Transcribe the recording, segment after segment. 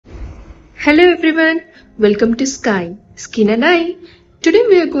Hello everyone, welcome to SKYE, Skin and Eye. Today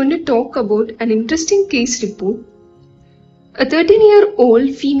we are going to talk about an interesting case report. A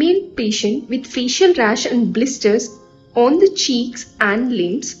 13-year-old female patient with facial rash and blisters on the cheeks and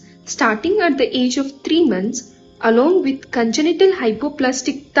limbs starting at the age of 3 months along with congenital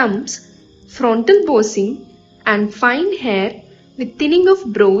hypoplastic thumbs, frontal bossing and fine hair with thinning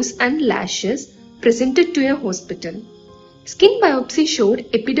of brows and lashes presented to a hospital. Skin biopsy showed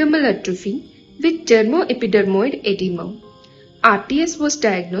epidermal atrophy with dermoepidermoid edema. RTS was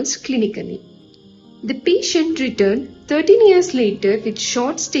diagnosed clinically. The patient returned 13 years later with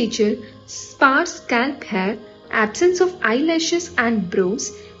short stature, sparse scalp hair, absence of eyelashes and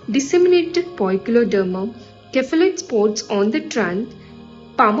brows, disseminated poikiloderma, kephaloid spots on the trunk,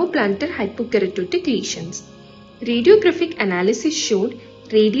 palmoplantar hypokeratotic lesions. Radiographic analysis showed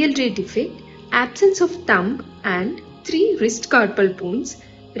radial ray defect, absence of thumb and 3 wrist carpal bones,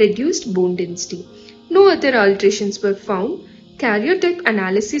 reduced bone density. No other alterations were found. Karyotype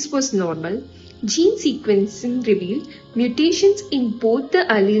analysis was normal. Gene sequencing revealed mutations in both the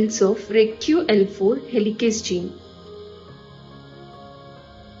alleles of RECQ-L4 helicase gene.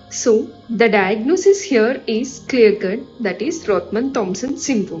 So, the diagnosis here is clear-cut, that is Rothmund-Thompson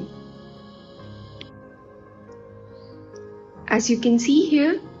syndrome. As you can see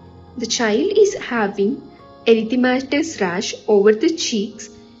here, the child is having erythematous rash over the cheeks,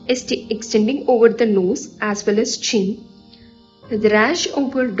 extending over the nose as well as chin. The rash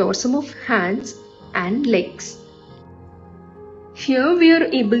over dorsum of hands and legs. Here we are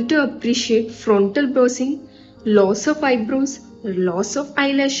able to appreciate frontal bossing, loss of eyebrows, loss of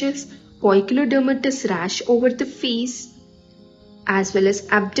eyelashes, poikilodermatous rash over the face as well as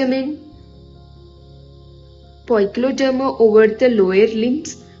abdomen, poikiloderma over the lower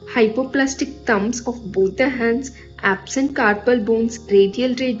limbs, hypoplastic thumbs of both the hands, absent carpal bones,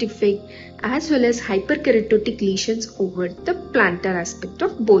 radial ray defect as well as hyperkeratotic lesions over the plantar aspect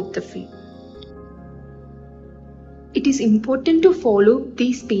of both the feet. It is important to follow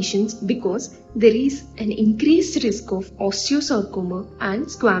these patients because there is an increased risk of osteosarcoma and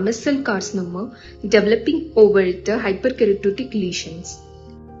squamous cell carcinoma developing over the hyperkeratotic lesions.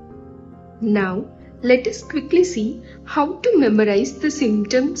 Now, let us quickly see how to memorize the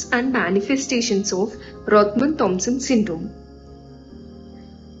symptoms and manifestations of Rothmund-Thompson syndrome.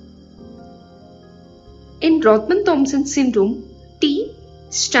 In Rothmund-Thompson syndrome, T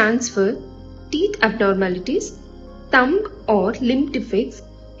stands for teeth abnormalities, thumb or limb defects,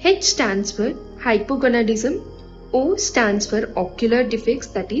 H stands for hypogonadism, O stands for ocular defects,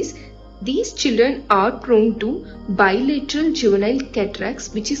 that is, these children are prone to bilateral juvenile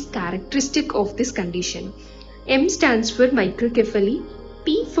cataracts, which is characteristic of this condition. M stands for microcephaly,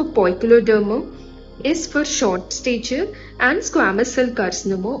 P for poikiloderma, S for short stature and squamous cell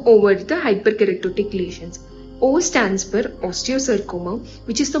carcinoma over the hyperkeratotic lesions. O stands for osteosarcoma,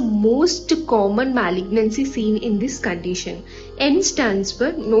 which is the most common malignancy seen in this condition. N stands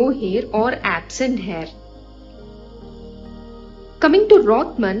for no hair or absent hair. Coming to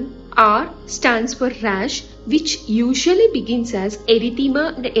Rothmund, R stands for rash, which usually begins as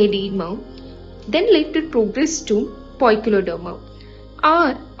erythema and edema, then later progress to poikiloderma.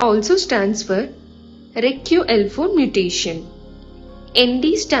 R also stands for RECQ-L4 mutation.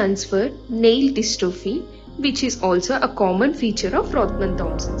 ND stands for nail dystrophy, which is also a common feature of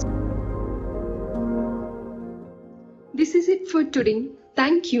Rothmund-Thompson. This is it for today.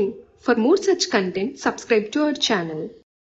 Thank you. For more such content, subscribe to our channel.